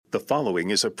The following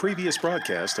is a previous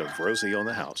broadcast of Rosie on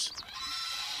the House.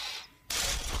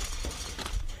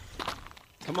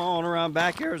 Come on around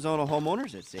back, Arizona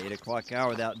homeowners. It's 8 o'clock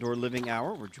hour, the Outdoor Living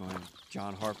Hour. We're joined with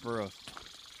John Harper of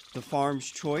The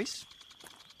Farm's Choice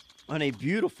on a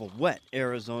beautiful, wet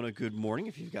Arizona good morning.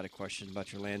 If you've got a question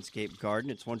about your landscape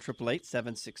garden, it's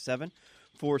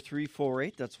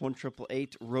 1-888-767-4348. That's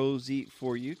 1-888-ROSIE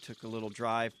for you. Took a little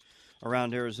drive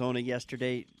around Arizona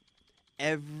yesterday.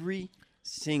 Every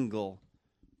single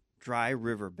dry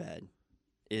riverbed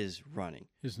is running.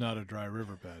 It's not a dry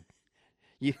riverbed.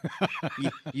 You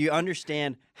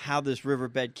understand how this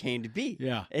riverbed came to be.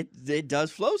 Yeah. It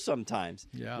does flow sometimes.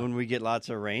 Yeah. When we get lots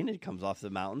of rain, it comes off the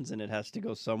mountains and it has to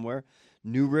go somewhere.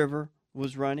 New River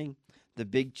was running. The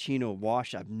Big Chino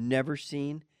Wash I've never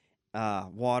seen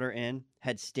water in,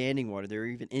 had standing water. There were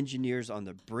even engineers on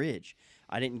the bridge.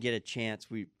 I didn't get a chance.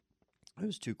 It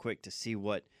was too quick to see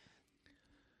what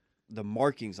the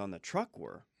markings on the truck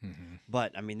were. Mm-hmm.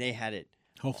 But, I mean, they had it.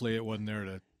 Hopefully it wasn't there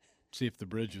to see if the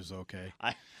bridge was okay.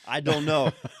 I don't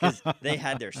know, because they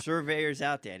had their surveyors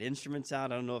out. They had instruments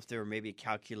out. I don't know if they were maybe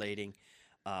calculating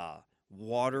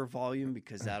water volume,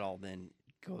 because that all then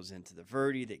goes into the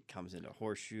Verde, that comes into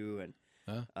Horseshoe and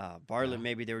Bartlett. Yeah.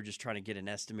 Maybe they were just trying to get an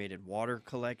estimated water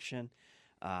collection.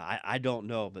 I don't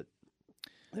know, but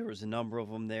there was a number of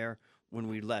them there. When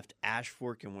we left Ash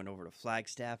Fork and went over to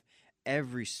Flagstaff,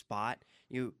 every spot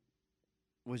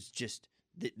was just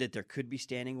that there could be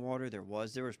standing water. There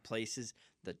was places,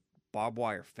 the barbed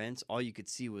wire fence, all you could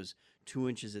see was 2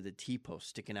 inches of the T-post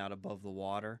sticking out above the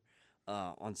water.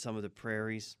 On some of the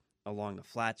prairies along the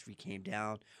flats we came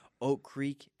down. Oak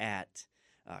Creek at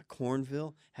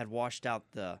Cornville had washed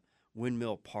out the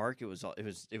Windmill Park. It was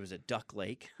a duck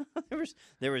lake.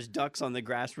 there was ducks on the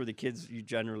grass where the kids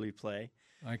generally play.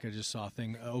 Like I just saw a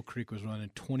thing, Oak Creek was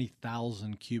running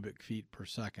 20,000 cubic feet per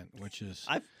second, which is,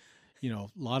 a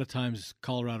lot of times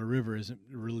Colorado River isn't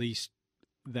released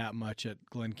that much at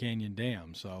Glen Canyon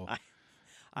Dam, so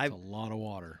it's a lot of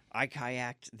water. I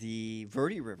kayaked the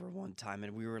Verde River one time,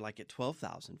 and we were like at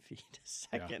 12,000 feet a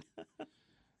second. Yeah.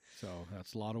 So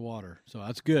that's a lot of water. So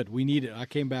that's good. We need it. I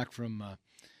came back from a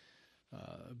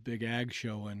big ag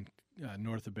show in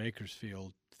north of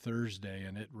Bakersfield Thursday,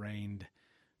 and it rained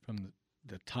from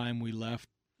the time we left.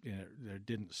 It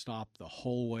didn't stop the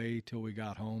whole way till we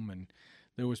got home, and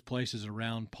there was places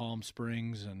around Palm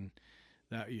Springs, and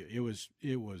that it was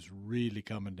really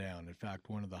coming down. In fact,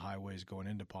 one of the highways going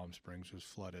into Palm Springs was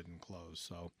flooded and closed.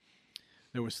 So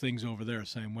there was things over there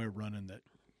same way running that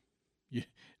you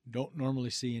don't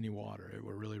normally see any water.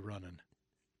 We're really running.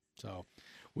 So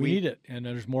we need it, and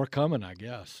there's more coming, I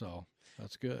guess. So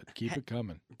that's good. Keep it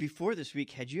coming. Before this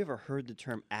week, had you ever heard the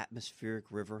term atmospheric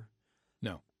river?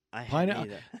 No. I hadn't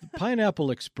either. Pineapple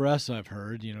Express, I've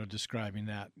heard, describing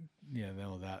that,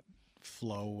 that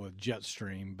flow with jet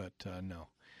stream, but no.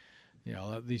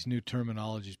 These new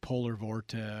terminologies, polar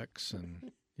vortex,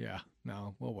 and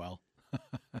well.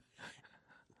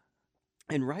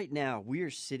 And right now, we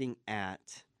are sitting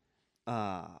at,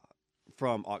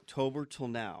 from October till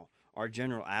now, our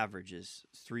general average is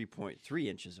 3.3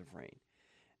 inches of rain.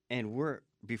 And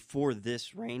before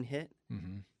this rain hit,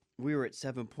 we were at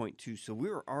 7.2. So we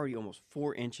were already almost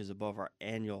 4 inches above our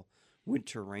annual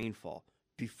winter rainfall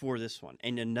before this one.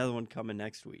 And another one coming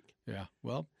next week. Yeah,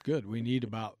 well, good. We need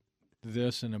about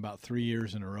this in about 3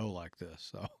 years in a row like this.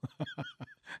 So.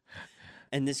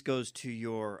 And this goes to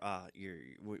your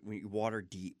water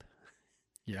deep.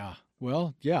 Yeah.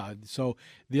 Well, yeah. So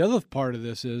the other part of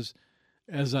this is,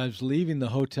 as I was leaving the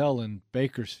hotel in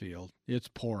Bakersfield, it's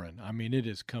pouring. I mean, it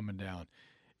is coming down.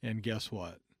 And guess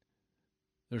what?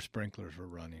 Their sprinklers were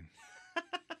running.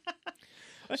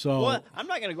 So well, I'm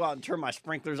not going to go out and turn my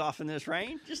sprinklers off in this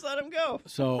rain. Just let them go.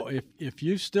 So if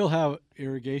you still have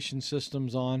irrigation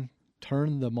systems on,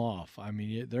 turn them off. I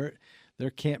mean, there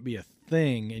can't be a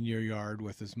thing in your yard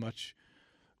with as much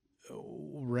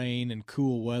rain and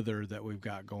cool weather that we've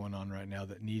got going on right now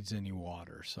that needs any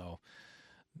water. So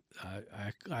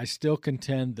I still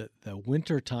contend that the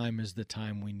winter time is the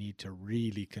time we need to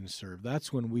really conserve.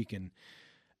 That's when we can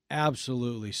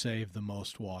absolutely save the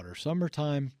most water.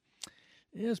 Summertime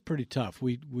is pretty tough.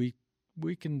 We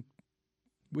can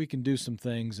do some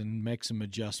things and make some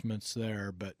adjustments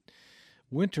there, but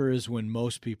winter is when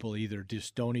most people either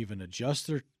just don't even adjust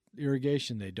their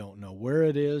irrigation, they don't know where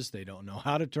it is, they don't know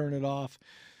how to turn it off.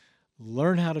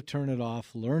 Learn how to turn it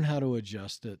off, learn how to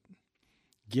adjust it.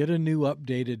 Get a new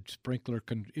updated sprinkler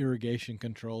irrigation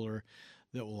controller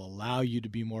that will allow you to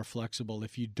be more flexible.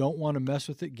 If you don't want to mess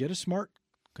with it, get a smart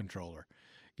controller.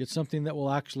 Get something that will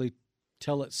actually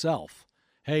tell itself,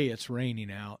 hey, it's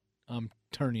raining out, I'm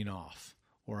turning off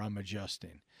or I'm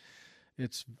adjusting.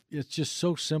 it's just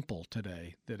so simple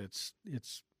today that it's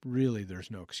really,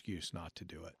 there's no excuse not to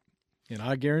do it. And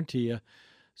I guarantee you,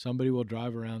 somebody will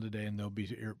drive around today and there'll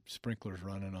be sprinklers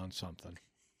running on something.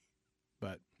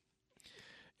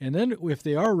 And then if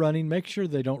they are running, make sure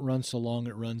they don't run so long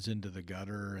it runs into the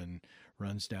gutter and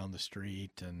runs down the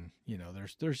street. And,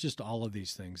 there's just all of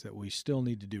these things that we still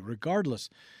need to do. Regardless,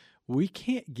 we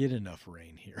can't get enough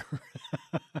rain here.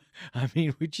 I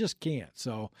mean, we just can't.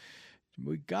 So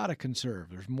we got to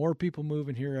conserve. There's more people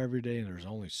moving here every day, and there's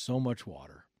only so much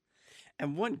water.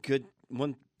 And one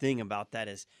thing about that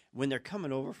is when they're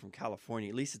coming over from California,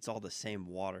 at least it's all the same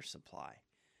water supply.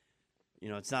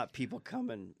 It's not people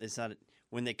coming. It's not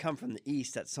when they come from the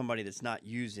east. That's somebody that's not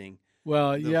using.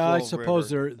 Well, yeah, I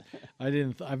suppose River.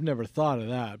 I've never thought of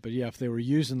that, but yeah, if they were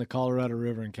using the Colorado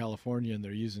River in California and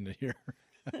they're using it here,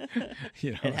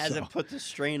 it hasn't put the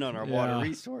strain on our water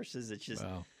resources. It's just.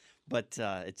 Wow. But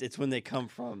it's when they come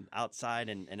from outside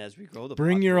and as we grow the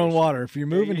bring your own water. If you're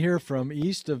moving here from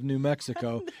east of New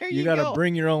Mexico, you got to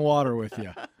bring your own water with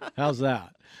you. How's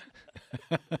that?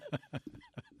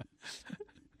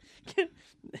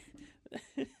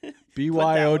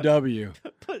 BYOW.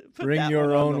 Put bring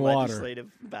your own on the water. Legislative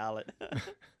ballot.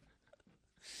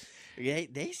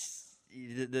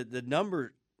 The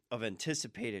number of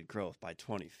anticipated growth by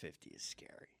 2050 is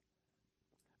scary.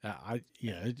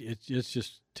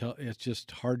 It's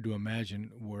just hard to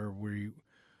imagine where we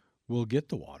will get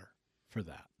the water for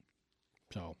that.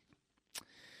 So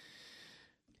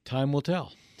time will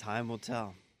tell. Time will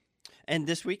tell. And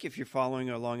this week, if you're following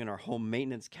along in our home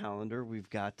maintenance calendar, we've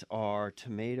got our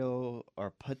tomato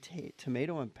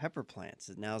and pepper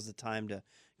plants. Now's the time to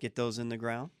get those in the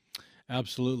ground.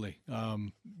 Absolutely.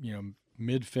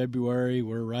 Mid-February,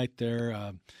 we're right there.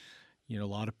 A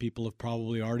lot of people have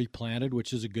probably already planted,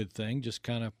 which is a good thing. Just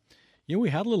kind of, we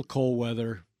had a little cold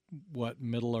weather,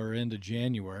 middle or end of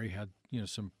January, had,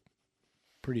 some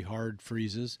pretty hard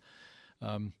freezes.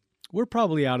 We're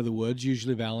probably out of the woods.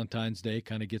 Usually Valentine's Day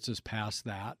kind of gets us past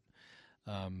that.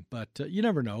 But you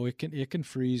never know. It can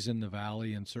freeze in the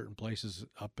valley in certain places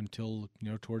up until,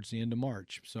 towards the end of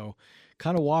March. So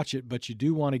kind of watch it, but you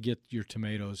do want to get your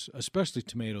tomatoes, especially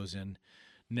tomatoes, in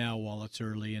now while it's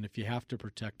early. And if you have to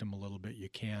protect them a little bit, you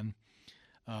can.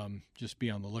 Just be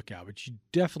on the lookout. But you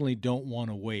definitely don't want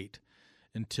to wait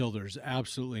until there's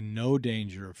absolutely no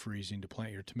danger of freezing to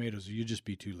plant your tomatoes, or you'll just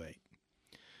be too late.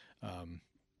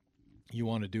 You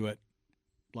want to do it,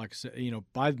 like I said,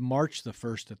 by March the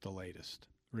 1st at the latest,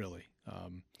 really,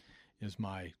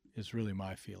 is really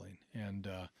my feeling. And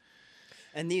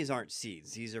these aren't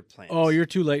seeds; these are plants. Oh, you're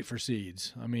too late for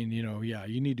seeds. I mean,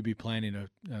 you need to be planting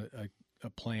a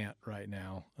plant right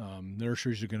now.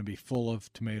 Nurseries are going to be full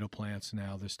of tomato plants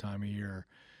now this time of year.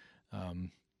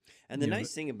 And the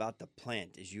nice thing about the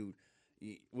plant is you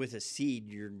with a seed,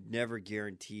 you're never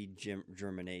guaranteed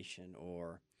germination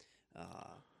or.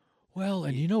 Well,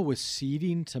 and with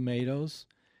seeding tomatoes,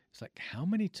 it's like, how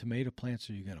many tomato plants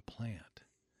are you going to plant?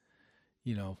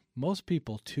 Most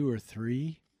people 2 or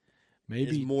 3,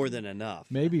 maybe is more than enough.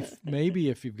 maybe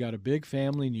if you've got a big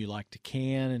family and you like to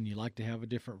can and you like to have a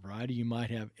different variety, you might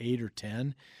have 8 or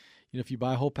 10. If you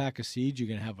buy a whole pack of seeds, you're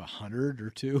going to have 100 or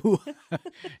 2.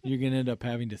 You're going to end up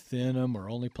having to thin them or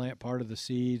only plant part of the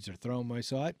seeds or throw them away.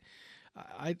 So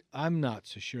I'm not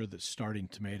so sure that starting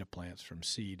tomato plants from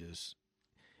seed is.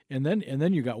 And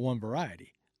then you got one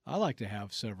variety. I like to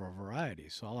have several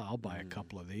varieties, so I'll buy a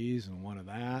couple of these and one of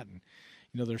that. And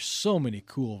there's so many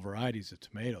cool varieties of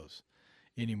tomatoes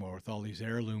anymore with all these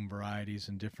heirloom varieties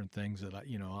and different things that I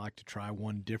like to try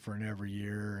one different every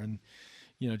year and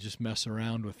just mess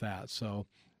around with that. So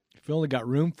if you only got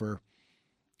room for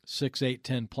 6, 8,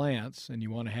 10 plants and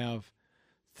you want to have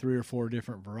 3 or 4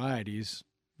 different varieties,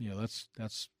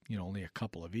 that's only a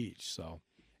couple of each. So.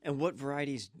 And what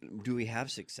varieties do we have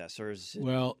success, or is it...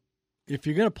 Well, if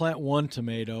you're going to plant one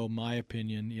tomato, my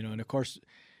opinion, and of course,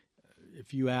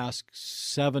 if you ask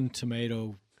 7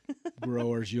 tomato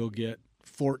growers, you'll get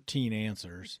 14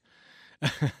 answers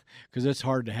because it's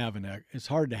hard to have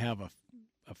a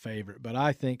favorite. But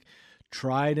I think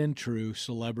tried and true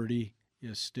Celebrity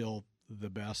is still the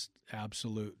best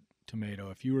absolute tomato.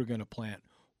 If you were going to plant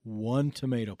one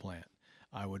tomato plant,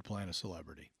 I would plant a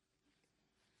Celebrity.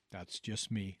 That's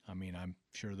just me. I mean, I'm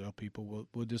sure there are people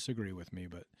will disagree with me,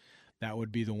 but that would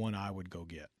be the one I would go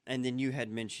get. And then you had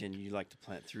mentioned you like to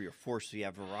plant 3 or 4, so you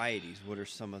have varieties. What are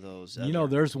some of those?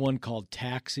 There's one called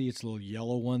Taxi. It's a little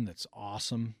yellow one that's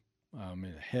awesome. A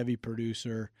heavy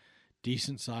producer,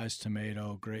 decent-sized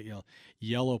tomato, great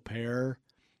yellow pear.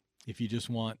 If you just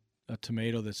want a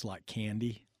tomato that's like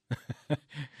candy,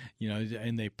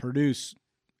 and they produce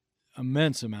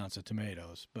immense amounts of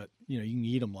tomatoes, but you can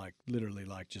eat them literally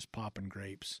like just popping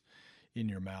grapes in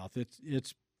your mouth.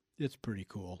 It's pretty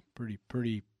cool,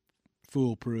 pretty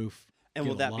foolproof. And Get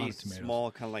will a that lot be of tomatoes.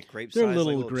 small, kind of like grape They're size?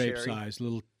 little like grape cherry? size,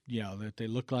 that they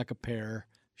look like a pear,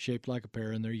 shaped like a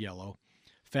pear, and they're yellow.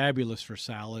 Fabulous for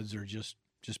salads or just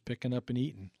picking up and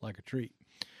eating like a treat.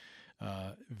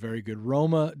 Very good.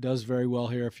 Roma does very well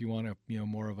here if you want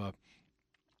more of a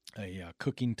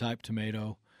cooking type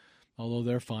tomato, although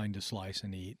they're fine to slice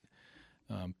and eat.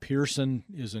 Pearson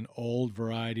is an old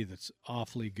variety that's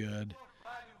awfully good.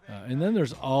 And then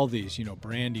there's all these,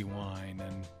 Brandywine,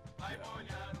 and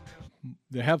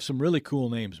they have some really cool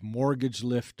names, Mortgage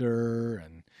Lifter,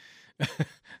 and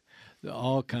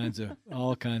all kinds of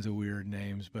weird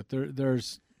names. But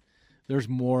there's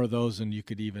more of those than you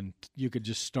could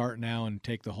just start now and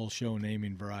take the whole show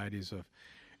naming varieties of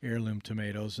heirloom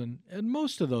tomatoes, and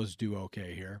most of those do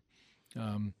okay here.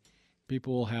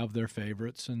 People will have their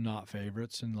favorites and not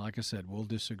favorites, and like I said, we'll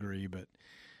disagree, but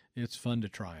it's fun to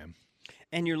try them.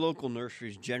 And your local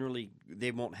nurseries, generally,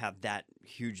 they won't have that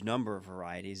huge number of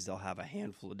varieties. They'll have a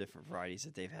handful of different varieties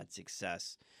that they've had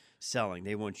success selling.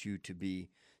 They want you to be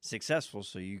successful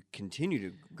so you continue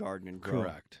to garden and grow.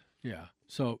 Correct. Yeah.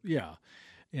 So, yeah.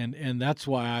 And that's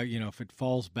why, if it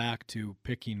falls back to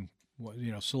picking,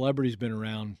 Celebrity's been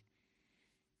around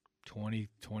 20,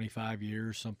 25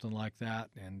 years, something like that,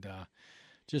 and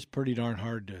just pretty darn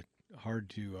hard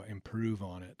to improve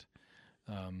on it.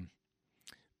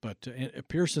 But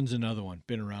Pearson's another one,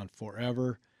 been around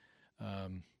forever. Got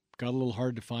a little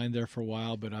hard to find there for a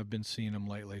while, but I've been seeing them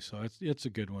lately, so it's a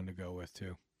good one to go with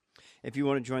too. If you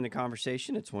want to join the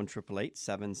conversation, it's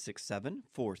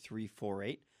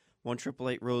 1-888-767-4348.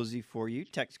 1-888-ROSIE for you.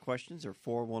 Text questions are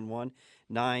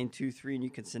 411-923, and you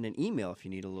can send an email if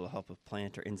you need a little help with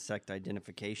plant or insect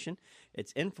identification.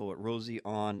 It's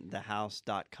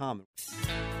info@rosieonthehouse.com.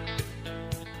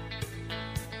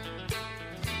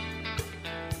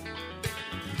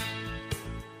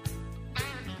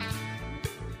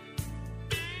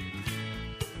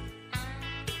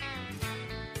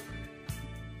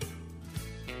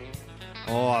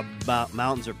 Oh,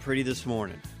 mountains are pretty this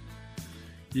morning.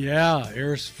 Yeah,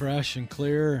 air's fresh and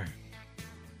clear.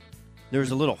 There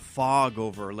was a little fog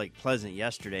over Lake Pleasant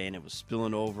yesterday, and it was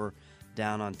spilling over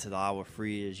down onto the Iowa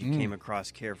Free as you came across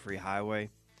Carefree Highway.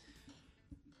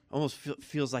 Almost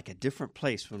feels like a different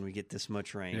place when we get this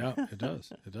much rain. Yeah, it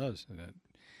does. It does. And,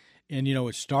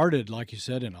 it started, like you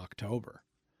said, in October.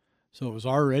 So it was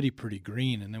already pretty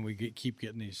green, and then we keep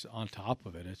getting these on top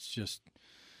of it. It's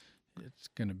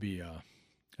going to be a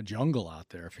jungle out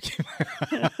there.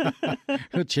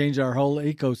 It'll change our whole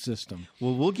ecosystem.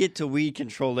 Well, we'll get to weed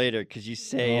control later because you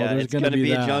say it's going to be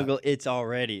that. a jungle. It's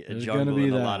already a jungle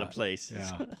in a lot of places.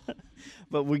 Yeah.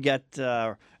 But we got,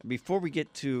 before we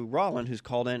get to Roland, who's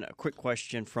called in, a quick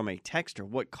question from a texter.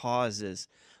 What causes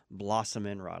blossom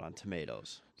end rot on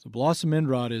tomatoes? So blossom end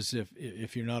rot is,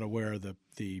 if you're not aware, the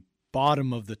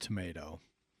bottom of the tomato,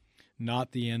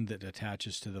 not the end that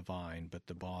attaches to the vine, but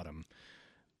the bottom,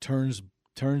 turns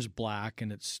black,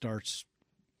 and it starts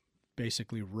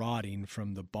basically rotting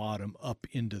from the bottom up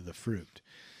into the fruit.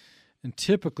 And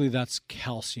typically that's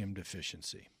calcium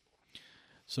deficiency.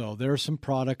 So there are some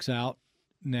products out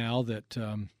now that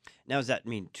now, does that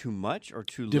mean too much or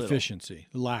too little? deficiency,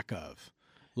 lack of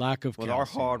With calcium. our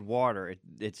hard water,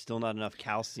 it's still not enough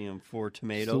calcium for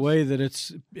tomatoes. It's the way that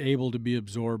it's able to be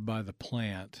absorbed by the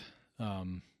plant.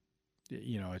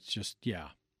 It's just,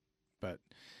 but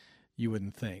you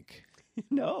wouldn't think.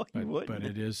 No, you But wouldn't.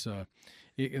 it is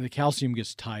the calcium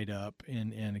gets tied up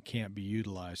and it can't be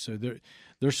utilized. So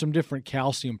there's some different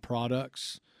calcium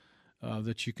products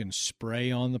that you can spray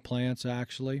on the plants.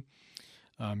 Actually,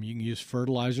 you can use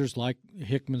fertilizers like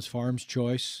Hickman's Farm's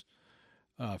Choice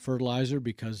fertilizer,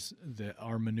 because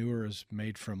our manure is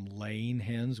made from laying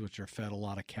hens, which are fed a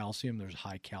lot of calcium. There's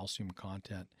high calcium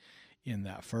content in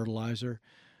that fertilizer.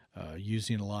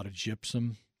 Using a lot of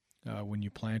gypsum when you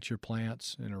plant your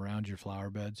plants and around your flower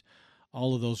beds.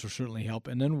 All of those will certainly help.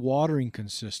 And then watering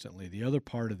consistently. The other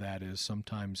part of that is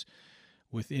sometimes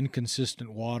with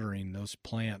inconsistent watering, those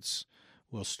plants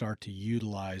will start to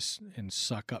utilize and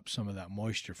suck up some of that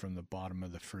moisture from the bottom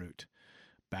of the fruit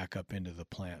back up into the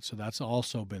plant. So that's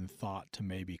also been thought to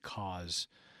maybe cause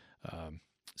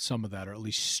some of that, or at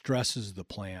least stresses the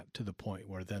plant to the point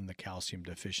where then the calcium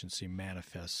deficiency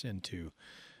manifests into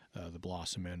the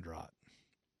blossom end rot.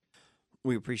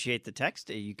 We appreciate the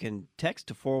text. You can text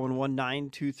to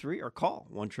 411-923 or call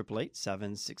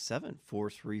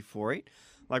 1-888-767-4348.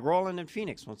 Like Roland in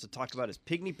Phoenix wants to talk about his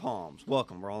Pygmy Palms.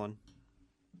 Welcome, Roland.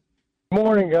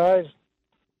 Morning, guys.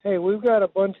 hey, we've got a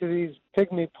bunch of these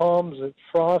pygmy palms that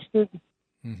frosted.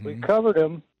 Mm-hmm. We covered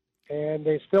them, and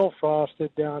they still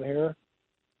frosted down here.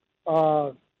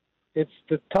 It's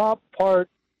the top part,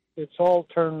 it's all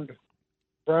turned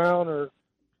brown or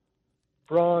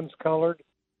bronze colored,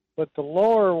 but the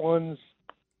lower ones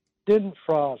didn't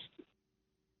frost.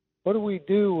 What do we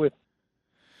do with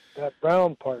that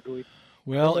brown part? Do we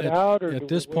Well, pull it out, or at do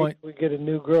this we point, wait till we get a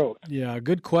new growth? yeah,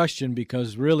 good question,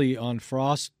 because really on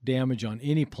frost damage on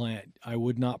any plant, I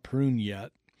would not prune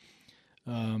yet,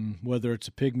 whether it's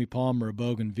a pygmy palm or a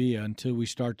bougainvillea, until we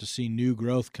start to see new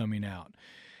growth coming out.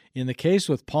 In the case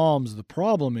with palms, the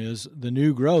problem is the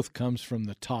new growth comes from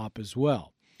the top as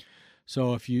well.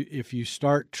 So if you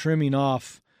start trimming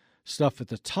off stuff at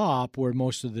the top where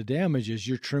most of the damage is,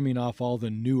 you're trimming off all the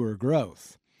newer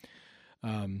growth.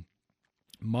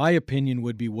 My opinion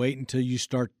would be wait until you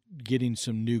start getting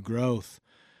some new growth,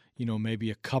 maybe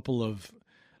a couple of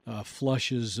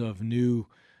flushes of new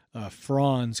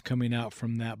fronds coming out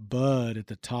from that bud at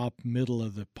the top middle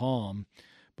of the palm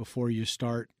before you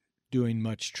start doing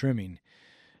much trimming.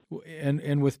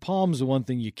 And with palms, the one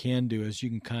thing you can do is you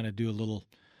can kind of do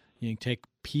you can take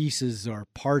pieces or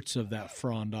parts of that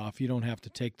frond off. You don't have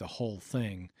to take the whole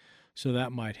thing. So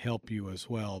that might help you as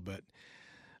well. But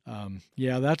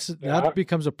that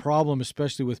becomes a problem,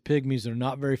 especially with pygmies. They're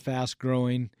not very fast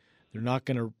growing. They're not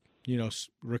going to,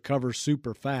 recover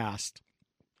super fast.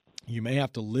 You may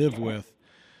have to live with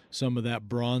some of that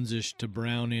bronzish to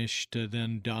brownish to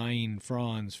then dying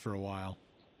fronds for a while.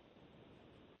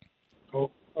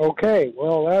 Okay,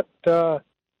 well, that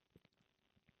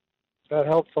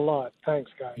helps a lot.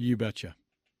 Thanks, guys. You betcha.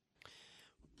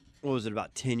 What was it,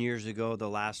 about 10 years ago, the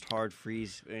last hard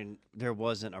freeze, and there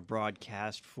wasn't a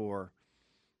broadcast for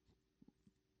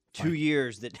 2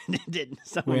 years that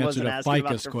someone We wasn't answered a asking about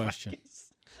ficus their question.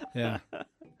 ficus. Yeah.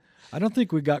 I don't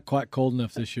think we got quite cold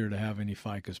enough this year to have any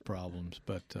ficus problems,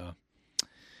 but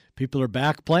people are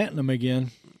back planting them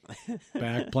again,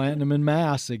 back planting them in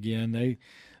mass again.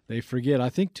 They forget. I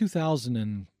think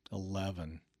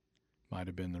 2011 might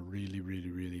have been the really,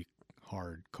 really, really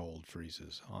hard cold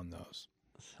freezes on those.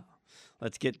 So,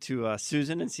 let's get to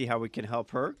Susan and see how we can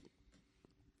help her.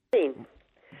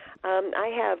 I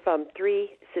have 3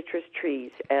 citrus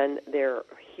trees, and they're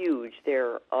huge.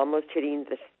 They're almost hitting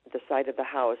the side of the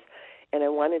house, and I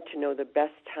wanted to know the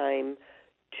best time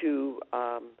to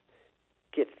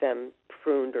get them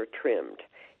pruned or trimmed.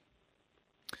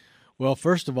 Well,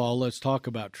 first of all, let's talk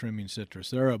about trimming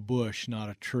citrus. They're a bush, not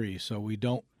a tree, so we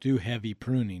don't do heavy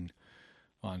pruning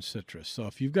on citrus. So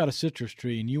if you've got a citrus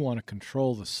tree and you want to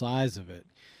control the size of it,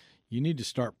 you need to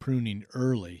start pruning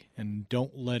early and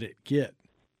don't let it get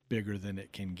bigger than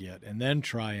it can get, and then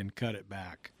try and cut it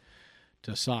back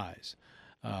to size.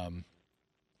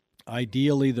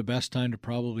 Ideally, the best time to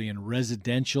probably in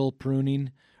residential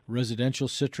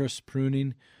citrus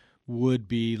pruning would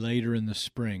be later in the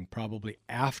spring, probably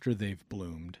after they've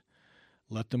bloomed.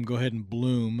 Let them go ahead and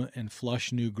bloom and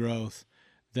flush new growth,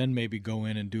 then maybe go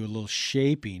in and do a little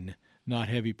shaping, not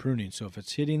heavy pruning. So if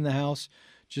it's hitting the house,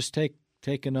 just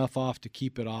take enough off to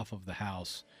keep it off of the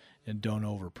house and don't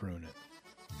over prune it.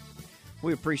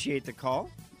 We appreciate the call.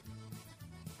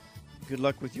 Good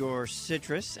luck with your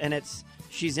citrus. And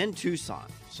she's in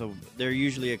Tucson, so they're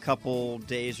usually a couple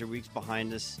days or weeks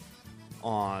behind us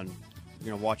on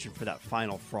watching for that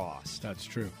final frost. That's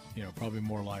true. Probably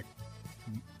more like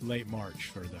late March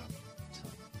for them. So,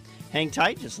 hang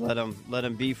tight. Just let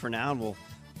them be for now, and we'll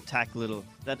tackle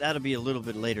that'll be a little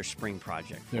bit later spring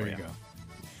project for There you go.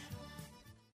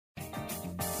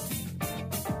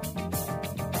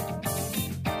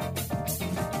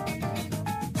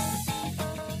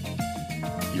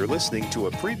 You're listening to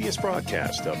a previous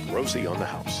broadcast of Rosie on the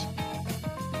House.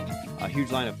 A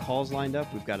huge line of calls lined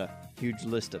up. We've got a huge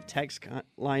list of texts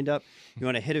lined up. You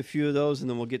want to hit a few of those, and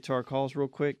then we'll get to our calls real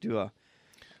quick. Do a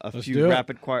few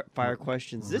rapid fire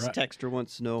questions. This texter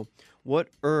wants to know, what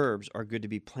herbs are good to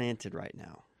be planted right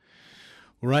now?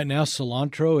 Well, right now,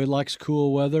 cilantro, it likes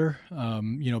cool weather.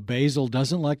 Basil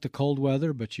doesn't like the cold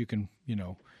weather, but you can,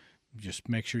 just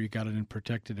make sure you got it in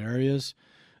protected areas.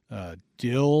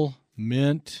 Dill,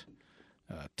 mint,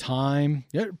 thyme,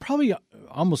 probably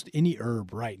almost any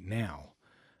herb right now.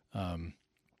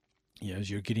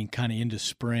 As you're getting kind of into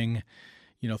spring,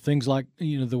 things like,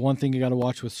 the one thing you got to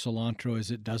watch with cilantro is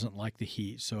it doesn't like the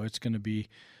heat, so it's going to be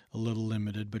a little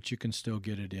limited, but you can still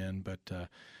get it in. But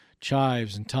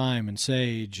chives and thyme and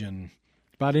sage and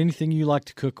about anything you like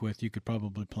to cook with, you could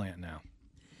probably plant now.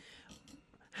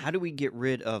 How do we get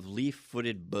rid of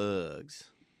leaf-footed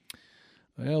bugs?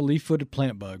 Well, leaf-footed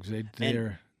plant bugs,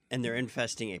 they're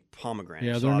infesting a pomegranate.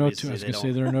 Yeah, so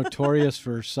they're they're notorious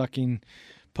for sucking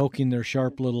poking their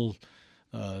sharp little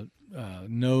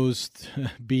nosed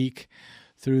beak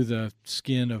through the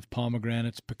skin of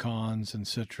pomegranates, pecans, and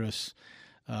citrus.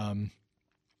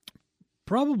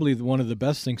 Probably one of the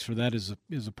best things for that is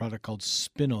a product called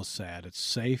Spinosad. It's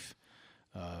safe,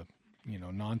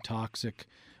 non-toxic,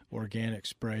 organic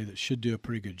spray that should do a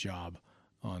pretty good job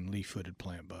on leaf-footed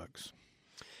plant bugs.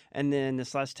 And then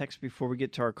this last text before we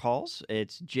get to our calls,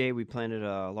 it's Jay. We planted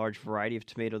a large variety of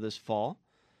tomato this fall.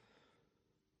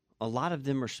 A lot of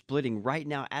them are splitting right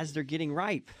now as they're getting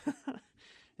ripe.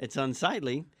 It's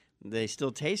unsightly. They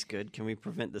still taste good. Can we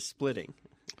prevent the splitting?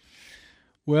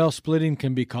 Well, splitting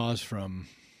can be caused from,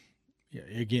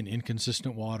 again,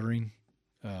 inconsistent watering,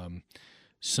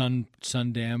 sun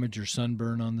damage or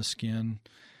sunburn on the skin.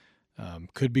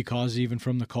 Could be caused even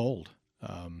from the cold.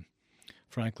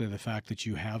 Frankly, the fact that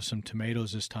you have some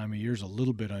tomatoes this time of year is a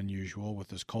little bit unusual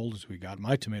with as cold as we got.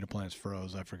 My tomato plants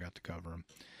froze. I forgot to cover them.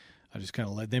 I just kind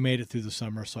of they made it through the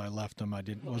summer, so I left them.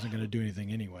 Wasn't going to do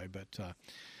anything anyway.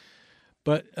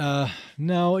 But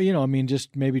no,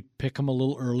 just maybe pick them a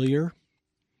little earlier.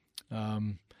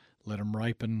 Let them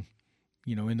ripen,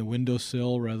 in the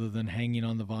windowsill rather than hanging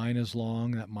on the vine as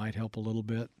long. That might help a little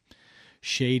bit.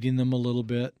 Shading them a little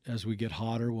bit as we get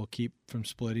hotter will keep from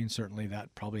splitting. Certainly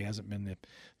that probably hasn't been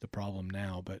the problem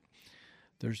now, but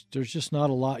there's just not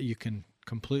a lot you can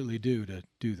completely do to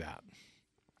do that.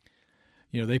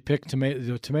 They pick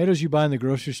the tomatoes you buy in the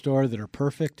grocery store that are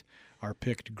perfect are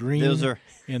picked green,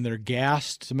 and they're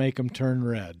gassed to make them turn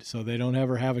red, so they don't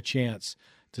ever have a chance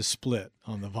to split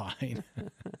on the vine.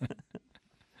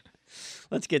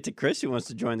 Let's get to Chris, who wants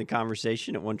to join the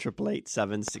conversation at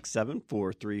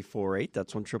 1-888-767-4348.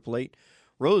 That's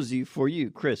 1-888-ROSIE for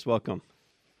you. Chris, welcome.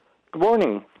 Good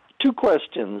morning. 2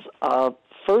 questions.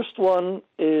 First one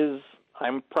is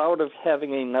I'm proud of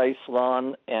having a nice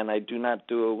lawn, and I do not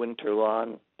do a winter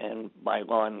lawn, and my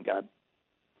lawn got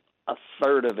a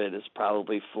third of it is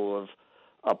probably full of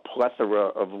a plethora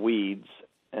of weeds.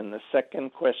 And the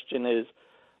second question is,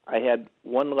 I had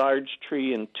 1 large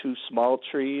tree and 2 small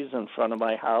trees in front of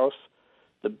my house.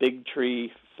 The big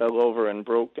tree fell over and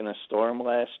broke in a storm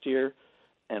last year,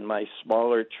 and my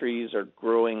smaller trees are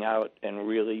growing out and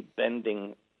really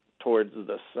bending towards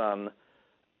the sun.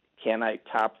 Can I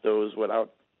top those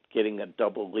without getting a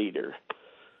double leader?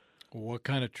 What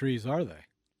kind of trees are they?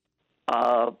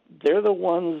 They're the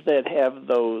ones that have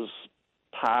those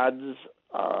pods,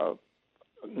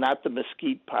 not the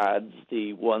mesquite pods,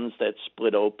 the ones that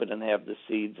split open and have the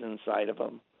seeds inside of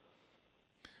them.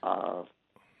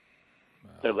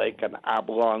 They're like an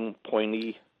oblong,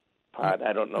 pointy pod.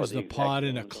 I don't know. Is the pod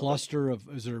in a cluster of?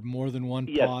 Is there more than one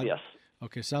pod? Yes.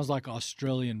 Okay, sounds like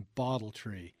Australian bottle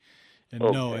tree. And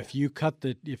Okay. no, if you top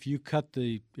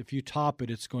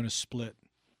it, it's going to split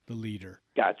the leader.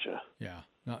 Gotcha. Yeah.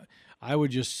 Now, I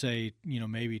would just say,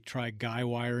 maybe try guy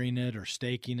wiring it or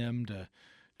staking them to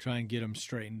try and get them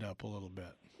straightened up a little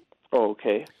bit.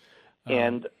 Okay.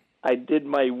 And I did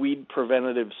my weed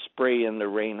preventative spray in the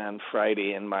rain on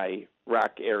Friday in my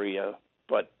rock area,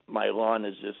 but my lawn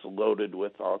is just loaded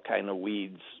with all kind of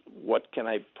weeds. What can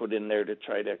I put in there to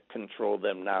try to control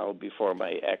them now before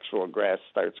my actual grass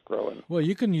starts growing? Well,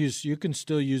 you can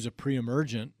still use a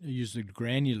pre-emergent, use the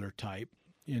granular type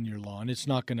in your lawn. It's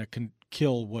not going to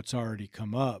kill what's already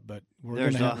come up, but we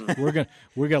got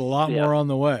a lot more on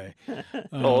the way.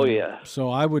 Oh yeah. So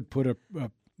I would put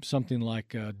something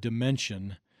like a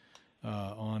Dimension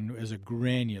on as a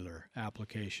granular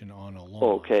application on a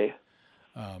lawn. Okay.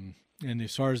 And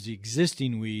as far as the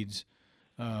existing weeds,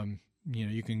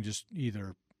 you can just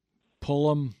either pull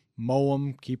them, mow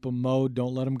them, keep them mowed,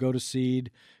 don't let them go to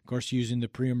seed. Of course, using the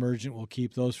pre-emergent will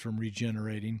keep those from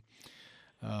regenerating.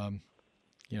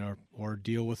 Or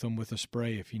deal with them with a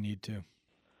spray if you need to.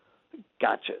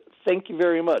 Gotcha. Thank you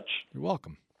very much. You're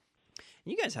welcome.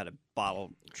 You guys had a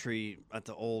bottle tree at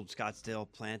the old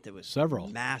Scottsdale plant that was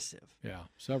massive. Yeah,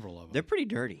 several of them. They're pretty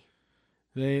dirty.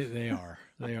 They are.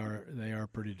 They are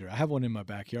pretty dirty. I have one in my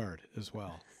backyard as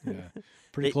well. Yeah,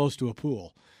 pretty close to a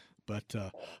pool, but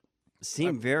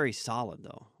seem very solid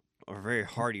though, or very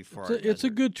hardy for our it's a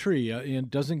desert. good tree. And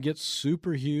doesn't get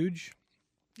super huge.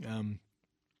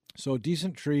 So a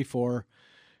decent tree for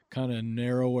kind of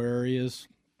narrow areas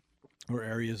or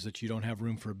areas that you don't have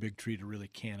room for a big tree to really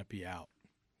canopy out.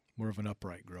 More of an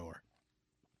upright grower.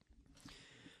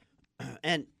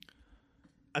 And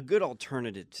a good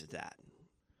alternative to that.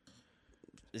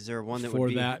 Is there one that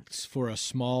would be for a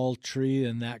small tree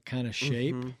in that kind of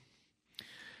shape?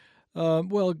 Mm-hmm.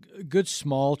 Well, good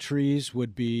small trees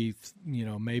would be,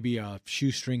 maybe a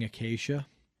shoestring acacia,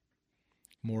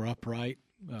 more upright.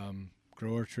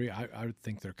 Grower tree. I would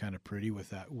think they're kind of pretty with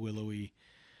that willowy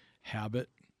habit.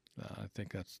 I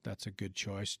think that's a good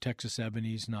choice. Texas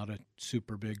ebony's not a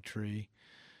super big tree.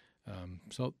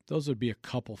 So those would be a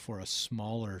couple for a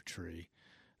smaller tree,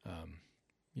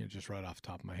 just right off the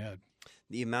top of my head.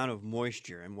 The amount of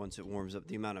moisture, and once it warms up,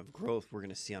 the amount of growth we're going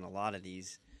to see on a lot of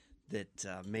these that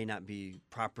may not be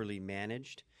properly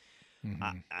managed.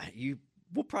 Mm-hmm.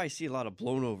 We'll probably see a lot of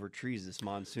blown over trees this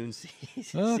monsoon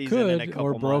season.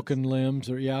 Or broken limbs,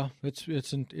 or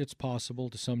it's possible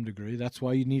to some degree. That's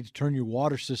why you need to turn your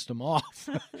water system off,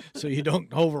 so you don't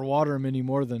overwater them any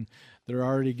more than they're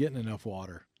already getting enough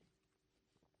water.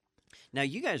 Now,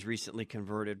 you guys recently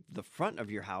converted the front of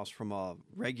your house from a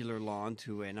regular lawn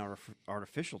to an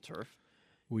artificial turf.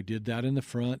 We did that in the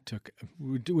front.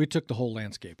 We took the whole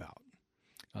landscape out.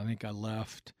 I think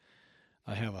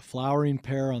I have a flowering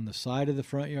pear on the side of the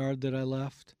front yard that I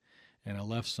left, and I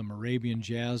left some Arabian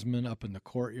jasmine up in the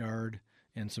courtyard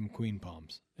and some queen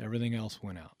palms. Everything else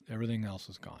went out. Everything else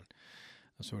is gone.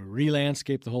 So we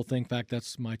re-landscaped the whole thing. In fact,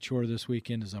 that's my chore this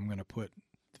weekend is I'm going to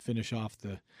finish off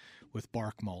with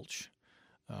bark mulch.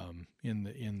 In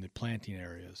the planting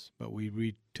areas, but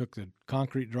we took the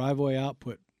concrete driveway out,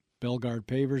 put Belgard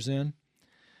pavers in,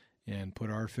 and put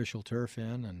artificial turf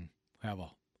in, and have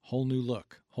a whole new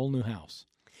look, whole new house.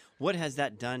 What has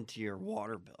that done to your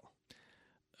water bill?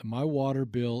 My water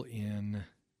bill and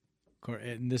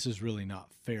this is really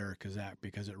not fair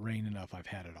because it rained enough, I've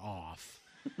had it off,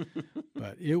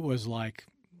 but it was like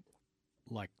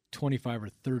 25 or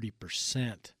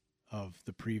 30% of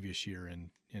the previous year in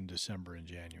December and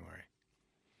January.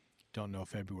 Don't know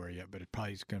February yet, but it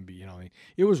probably is going to be,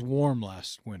 it was warm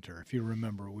last winter. If you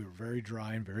remember, we were very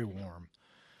dry and very warm.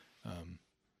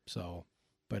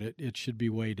 But it should be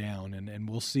way down, and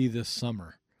we'll see this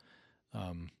summer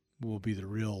will be the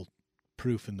real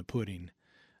proof in the pudding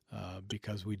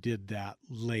because we did that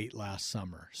late last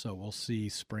summer. So we'll see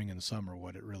spring and summer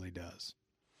what it really does.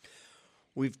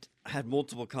 We've had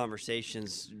multiple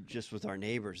conversations just with our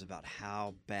neighbors about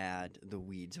how bad the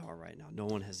weeds are right now. No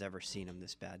one has ever seen them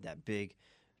this bad. That big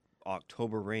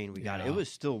October rain we got, it was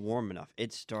still warm enough.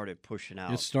 It started pushing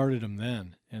out. It started them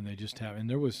then, and they just have. And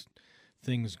there was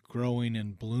things growing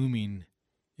and blooming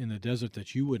in the desert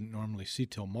that you wouldn't normally see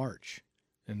till March,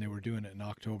 and they were doing it in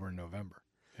October and November.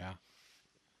 Yeah.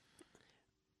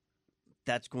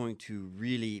 That's going to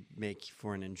really make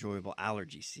for an enjoyable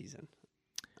allergy season.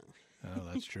 Oh,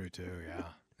 that's true too.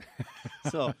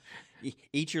 Yeah. So,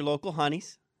 eat your local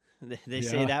honeys. They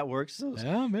say that works.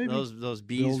 Maybe those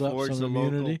bees forage the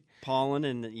local pollen,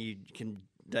 and you can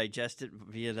digest it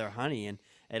via their honey, and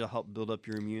it'll help build up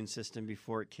your immune system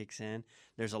before it kicks in.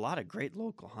 There's a lot of great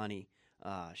local honey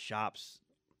shops.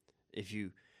 If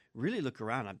you really look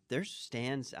around, there's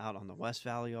stands out on the West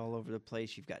Valley all over the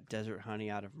place. You've got Desert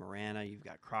Honey out of Marana. You've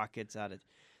got Crockett's out of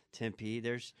Tempe.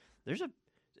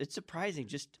 It's surprising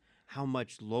just how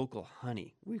much local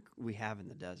honey we have in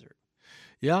the desert.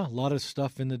 Yeah, a lot of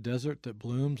stuff in the desert that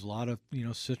blooms. A lot of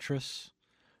citrus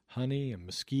honey and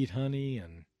mesquite honey,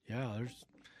 and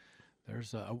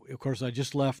there's of course I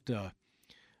just left the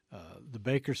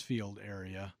Bakersfield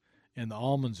area, and the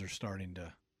almonds are starting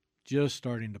to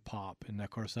pop, and of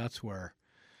course that's where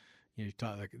you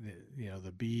talk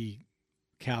the bee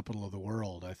capital of the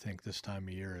world. I think this time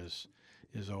of year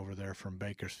is over there from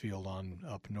Bakersfield on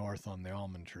up north on the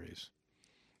almond trees.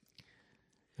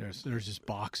 There's just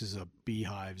boxes of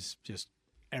beehives just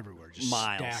everywhere, just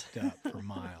miles. Stacked up for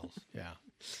miles. Yeah.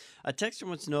 A texter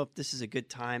wants to know if this is a good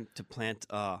time to plant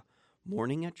a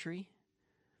morninga tree.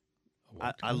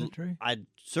 What kind of tree? I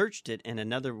searched it, and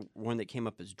another one that came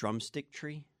up is drumstick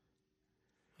tree.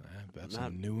 That's a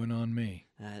new one on me.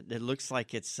 It looks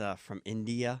like it's from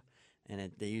India,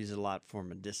 and they use it a lot for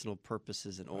medicinal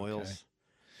purposes and oils. Okay.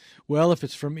 Well, if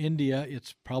it's from India,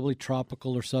 it's probably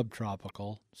tropical or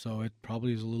subtropical, so it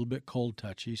probably is a little bit cold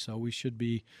touchy, so we should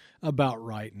be about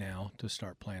right now to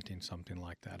start planting something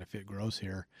like that. If it grows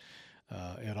here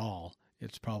at all,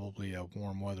 it's probably a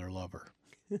warm weather lover.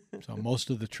 So most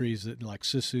of the trees that like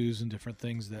sisus and different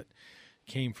things that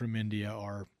came from India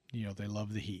are, they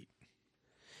love the heat.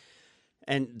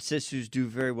 And sisus do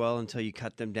very well until you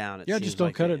cut them down. Just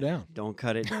don't cut it down. Don't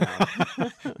cut it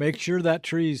down. Make sure that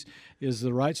tree is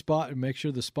the right spot, and make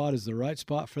sure the spot is the right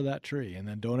spot for that tree, and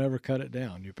then don't ever cut it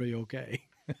down. You're pretty okay.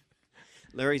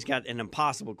 Larry's got an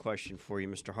impossible question for you,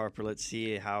 Mr. Harper. Let's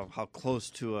see how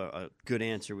close to a good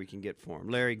answer we can get for him.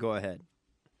 Larry, go ahead.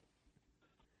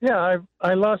 Yeah,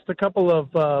 I lost a couple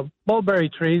of mulberry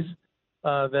trees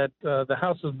that the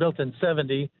house was built in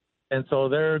 70. And so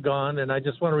they're gone, and I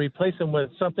just want to replace them with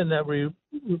something that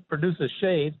produces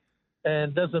shade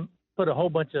and doesn't put a whole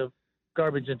bunch of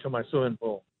garbage into my swimming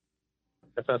pool,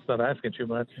 if that's not asking too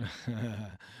much.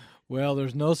 Well,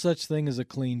 there's no such thing as a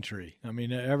clean tree. I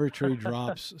mean, every tree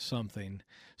drops something.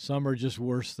 Some are just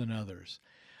worse than others.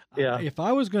 Yeah. If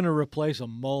I was going to replace a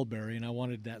mulberry and I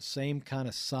wanted that same kind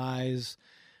of size,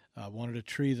 wanted a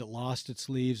tree that lost its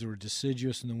leaves or were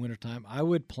deciduous in the wintertime, I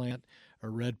would plant a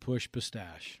red push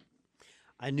pistache.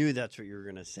 I knew that's what you were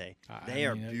going to say. They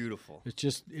are beautiful. It's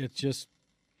just,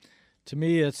 to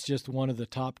me, it's just one of the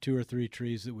top 2 or 3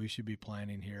 trees that we should be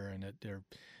planting here, and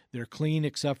they're clean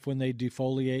except when they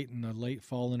defoliate in the late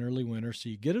fall and early winter. So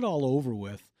you get it all over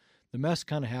with. The mess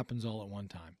kind of happens all at one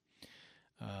time,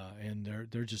 and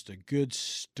they're just a good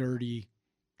sturdy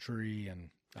tree, and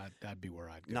that'd be where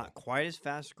I'd go. Not quite as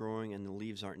fast growing, and the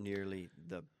leaves aren't nearly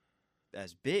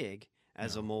as big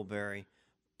as a mulberry,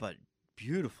 but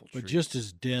beautiful trees. But just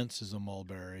as dense as a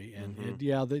mulberry. And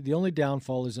the only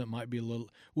downfall is it might be a little,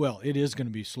 well, it is going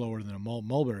to be slower than a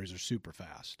mulberries are super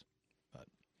fast. But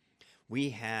we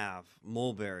have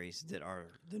mulberries that are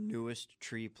the newest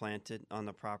tree planted on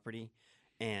the property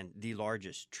and the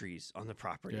largest trees on the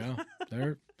property. Yeah,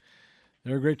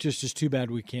 they're great. Just too bad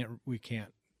we can't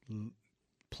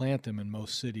plant them in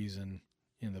most cities and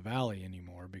in the valley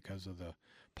anymore because of the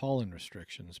pollen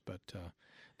restrictions. But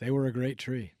they were a great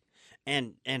tree.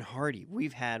 And hardy.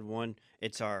 We've had one.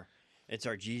 It's our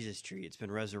Jesus tree. It's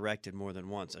been resurrected more than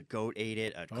once. A goat ate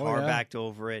it. A car backed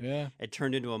over it. Yeah. It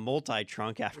turned into a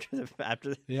multi-trunk after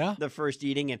Yeah. the first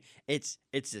eating. And it's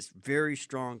this very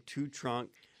strong 2-trunk.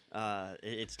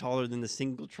 It's taller than the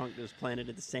single trunk that was planted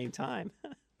at the same time.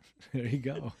 There you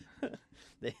go.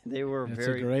 They were It's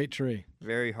a great tree.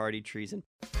 very hardy trees. And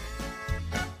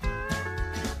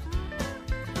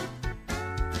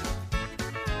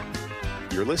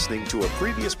You're listening to a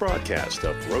previous broadcast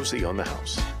of Rosie on the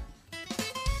House.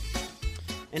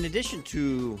 in addition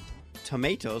to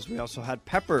tomatoes, we also had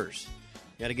peppers.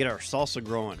 Got to get our salsa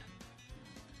growing.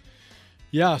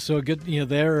 Yeah, so good.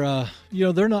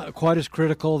 They're not quite as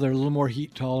critical. They're a little more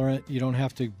heat tolerant. You don't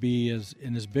have to be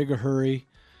in as big a hurry,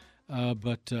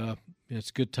 but it's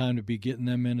a good time to be getting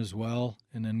them in as well.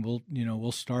 And then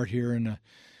we'll start here in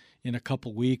a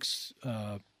couple weeks,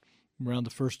 around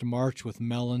the 1st of March, with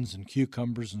melons and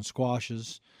cucumbers and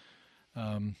squashes,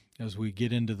 as we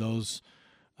get into those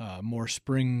more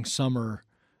spring summer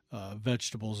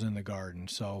vegetables in the garden.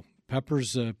 So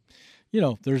peppers,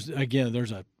 there's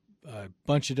a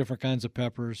bunch of different kinds of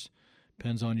peppers.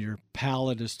 Depends on your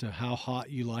palate as to how hot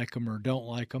you like them or don't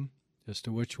like them, as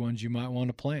to which ones you might want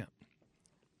to plant.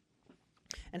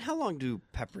 And how long do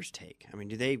peppers take? I mean,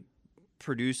 do they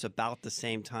produce about the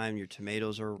same time your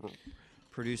tomatoes are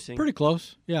producing? Pretty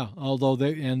close, yeah. Although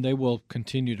they will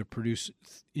continue to produce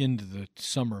into the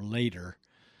summer later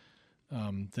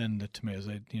than the tomatoes.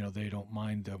 They don't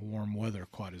mind the warm weather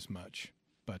quite as much,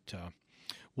 but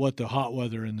what the hot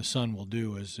weather and the sun will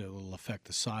do is it will affect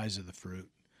the size of the fruit,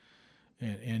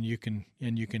 and you can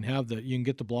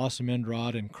get the blossom end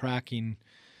rot and cracking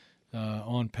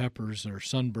on peppers or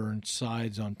sunburned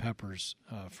sides on peppers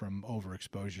from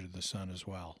overexposure to the sun as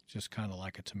well, just kind of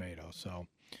like a tomato. So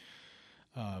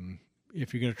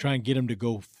if you're going to try and get them to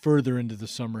go further into the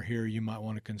summer here, you might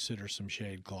want to consider some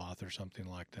shade cloth or something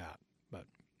like that. But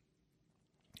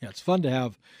yeah, it's fun to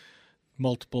have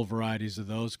multiple varieties of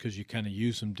those because you kind of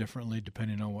use them differently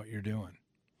depending on what you're doing.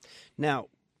 Now,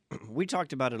 we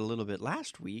talked about it a little bit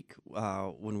last week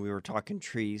when we were talking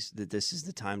trees, that this is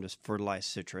the time to fertilize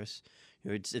citrus.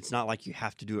 It's not like you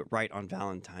have to do it right on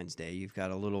Valentine's Day. You've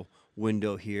got a little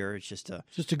window here. It's just a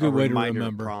good way to reminder,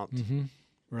 remember. Prompt. Mm-hmm.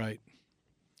 Right.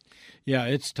 Yeah,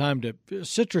 it's time to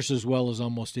citrus as well as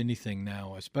almost anything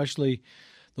now, especially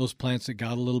those plants that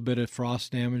got a little bit of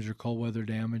frost damage or cold weather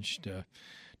damage to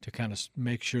kind of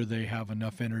make sure they have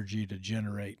enough energy to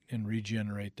generate and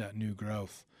regenerate that new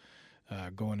growth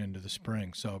going into the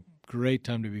spring. So great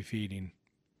time to be feeding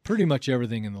pretty much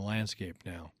everything in the landscape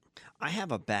now. I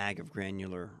have a bag of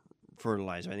granular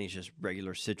fertilizer. I think it's just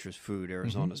regular citrus food,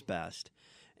 Arizona's Best.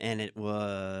 And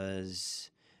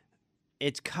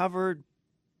it's covered,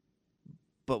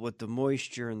 but with the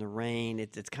moisture and the rain,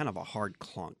 it's kind of a hard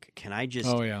clunk. Can I just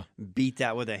beat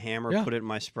that with a hammer, put it in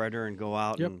my spreader, and go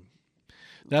out? Yep. And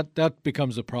that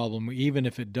becomes a problem. Even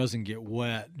if it doesn't get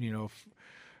wet,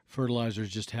 fertilizers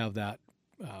just have that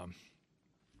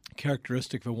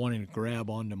characteristic of wanting to grab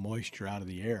onto moisture out of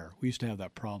the air. We used to have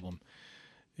that problem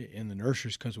in the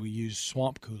nurseries because we used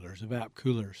swamp coolers, evap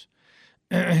coolers.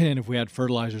 And if we had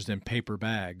fertilizers in paper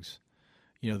bags,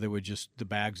 the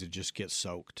bags would just get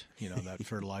soaked. That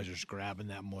fertilizer's grabbing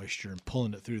that moisture and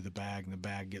pulling it through the bag, and the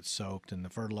bag gets soaked, and the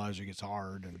fertilizer gets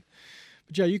hard.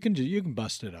 But yeah, you can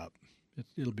bust it up.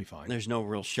 It'll be fine. There's no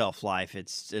real shelf life.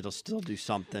 It'll still do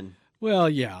something. Well,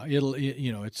 yeah,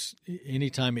 it's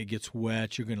anytime it gets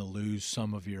wet, you're going to lose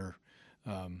some of your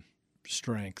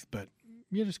strength, but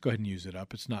you just go ahead and use it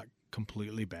up. It's not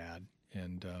completely bad.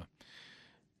 And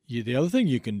the other thing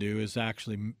you can do is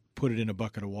actually put it in a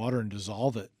bucket of water and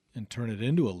dissolve it and turn it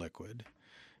into a liquid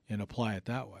and apply it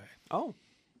that way. Oh.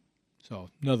 So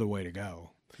another way to go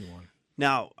if you want.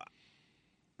 Now,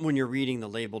 when you're reading the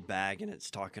labeled bag and it's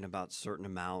talking about certain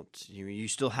amounts, you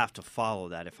still have to follow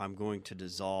that. If I'm going to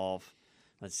dissolve,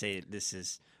 let's say this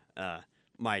is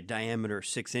my diameter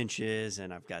 6 inches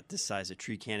and I've got this size of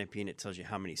tree canopy and it tells you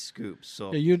how many scoops.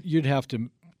 So yeah, you'd have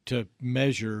to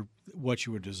measure what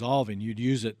you were dissolving. You'd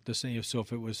use it the same. So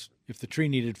if the tree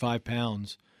needed 5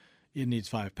 pounds, it needs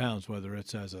 5 pounds, whether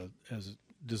it's as a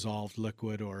dissolved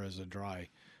liquid or as a dry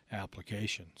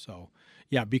application. So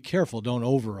yeah, be careful. Don't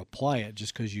over apply it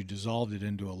just because you dissolved it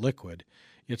into a liquid.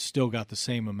 It's still got the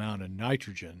same amount of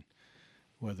nitrogen,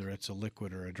 whether it's a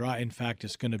liquid or a dry. In fact,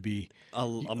 it's going to be a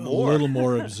little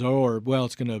more absorbed. Well,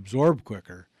 it's going to absorb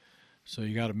quicker. So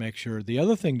you got to make sure. The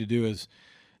other thing to do is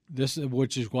this,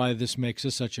 which is why this makes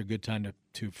this such a good time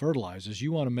to fertilize, is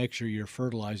you want to make sure you're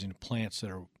fertilizing plants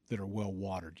that are well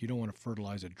watered. You don't want to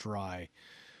fertilize a dry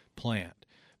plant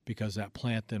because that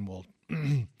plant then will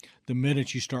the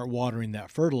minute you start watering that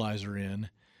fertilizer in,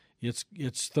 it's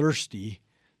thirsty,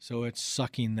 so it's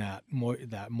sucking that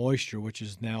moisture, which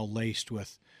is now laced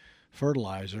with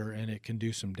fertilizer, and it can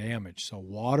do some damage. So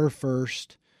water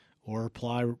first, or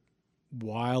apply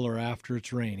while or after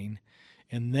it's raining,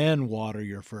 and then water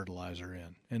your fertilizer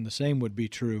in. And the same would be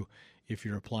true if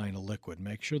you're applying a liquid.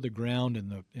 Make sure the ground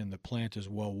and the plant is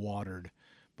well watered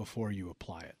before you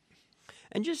apply it.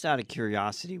 And just out of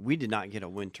curiosity, we did not get a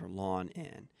winter lawn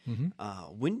in.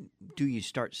 Mm-hmm. When do you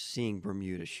start seeing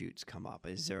Bermuda shoots come up?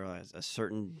 Is there a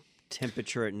certain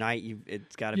temperature at night?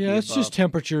 It's got to be above? It's just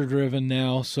temperature driven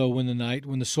now. So when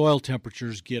the soil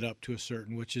temperatures get up to a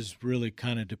certain, which is really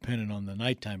kind of dependent on the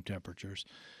nighttime temperatures.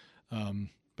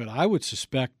 But I would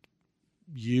suspect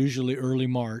usually early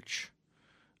March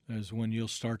is when you'll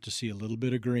start to see a little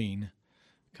bit of green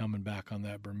coming back on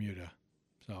that Bermuda.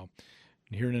 So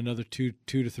here in another 2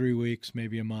 to 3 weeks,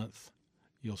 maybe a month,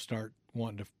 you'll start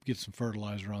wanting to get some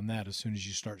fertilizer on that as soon as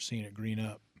you start seeing it green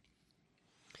up.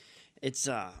 It's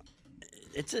a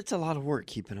lot of work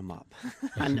keeping them up.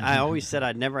 And I always said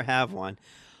I'd never have one.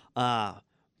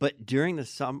 But during the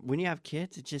summer, when you have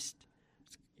kids, it just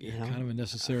kind of a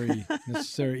necessary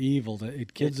evil.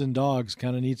 Kids and dogs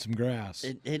kind of need some grass.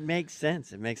 It makes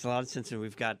sense. It makes a lot of sense. And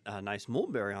we've got a nice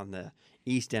mulberry on the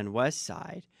east and west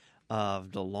side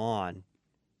of the lawn.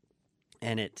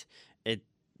 And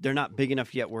they're not big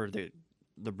enough yet where the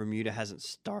Bermuda hasn't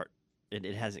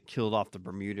it hasn't killed off the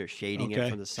Bermuda, shading it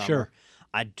from the summer. Sure.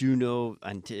 I do know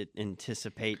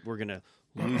anticipate we're going to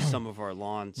lose some of our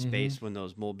lawn space when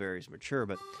those mulberries mature,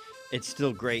 but it's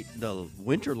still great. The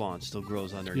winter lawn still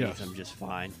grows underneath them just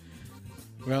fine.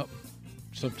 Well,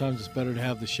 sometimes it's better to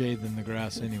have the shade than the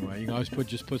grass anyway. You can always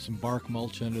put some bark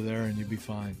mulch under there and you'll be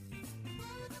fine.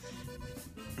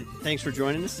 Thanks for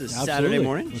joining us this Absolutely. Saturday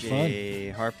morning. It was Jay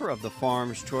Harper of the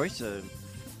Farmer's Choice,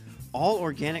 all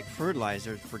organic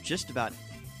fertilizer for just about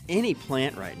any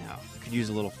plant right now. Could use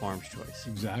a little Farmer's Choice.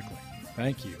 Exactly.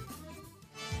 Thank you.